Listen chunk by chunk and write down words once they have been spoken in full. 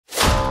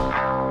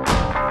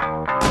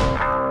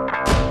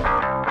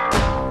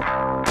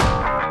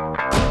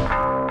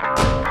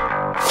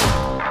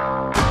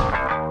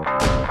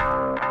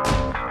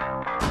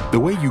The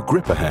way you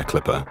grip a hair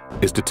clipper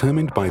is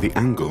determined by the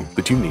angle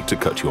that you need to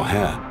cut your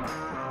hair.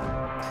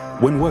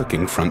 When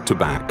working front to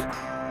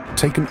back,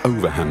 take an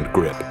overhand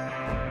grip.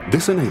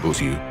 This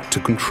enables you to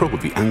control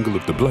the angle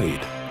of the blade,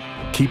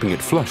 keeping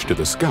it flush to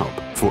the scalp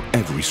for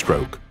every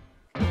stroke.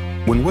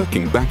 When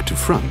working back to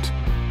front,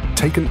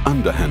 take an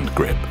underhand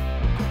grip.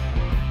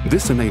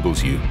 This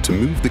enables you to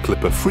move the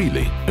clipper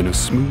freely in a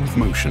smooth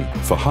motion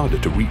for harder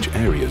to reach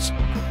areas.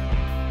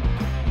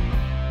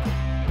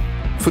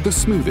 For the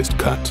smoothest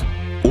cut,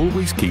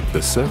 always keep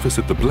the surface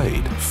of the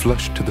blade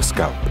flush to the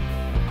scalp.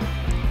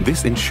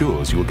 This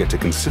ensures you'll get a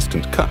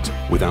consistent cut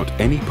without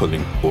any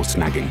pulling or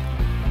snagging.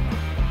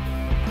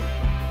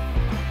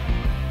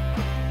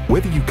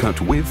 Whether you cut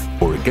with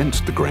or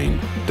against the grain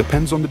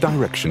depends on the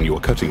direction you're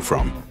cutting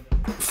from.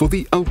 For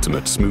the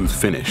ultimate smooth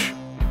finish,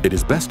 it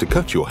is best to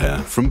cut your hair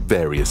from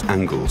various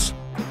angles.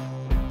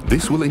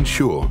 This will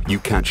ensure you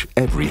catch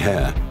every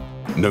hair,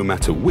 no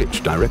matter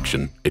which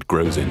direction it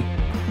grows in.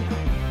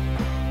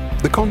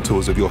 The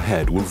contours of your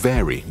head will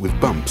vary with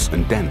bumps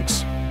and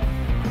dents.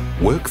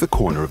 Work the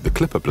corner of the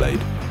clipper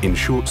blade in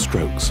short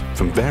strokes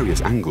from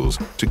various angles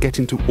to get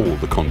into all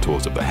the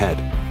contours of the head.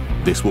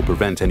 This will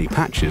prevent any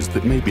patches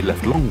that may be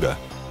left longer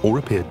or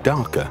appear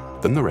darker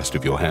than the rest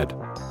of your head.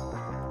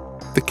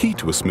 The key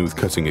to a smooth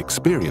cutting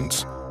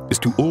experience is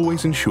to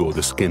always ensure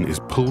the skin is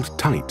pulled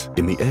tight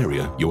in the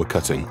area you are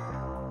cutting.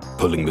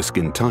 Pulling the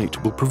skin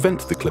tight will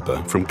prevent the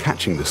clipper from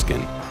catching the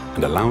skin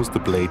and allows the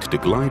blade to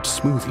glide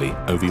smoothly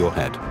over your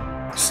head.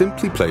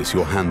 Simply place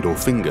your hand or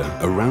finger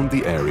around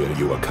the area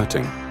you are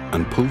cutting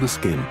and pull the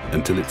skin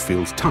until it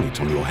feels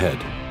tight on your head.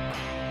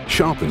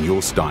 Sharpen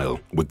your style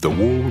with the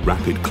Wahl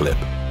Rapid Clip,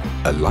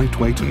 a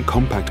lightweight and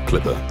compact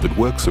clipper that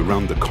works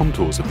around the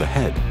contours of the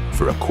head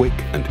for a quick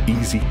and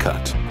easy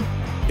cut.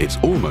 It's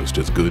almost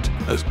as good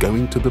as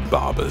going to the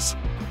barber's.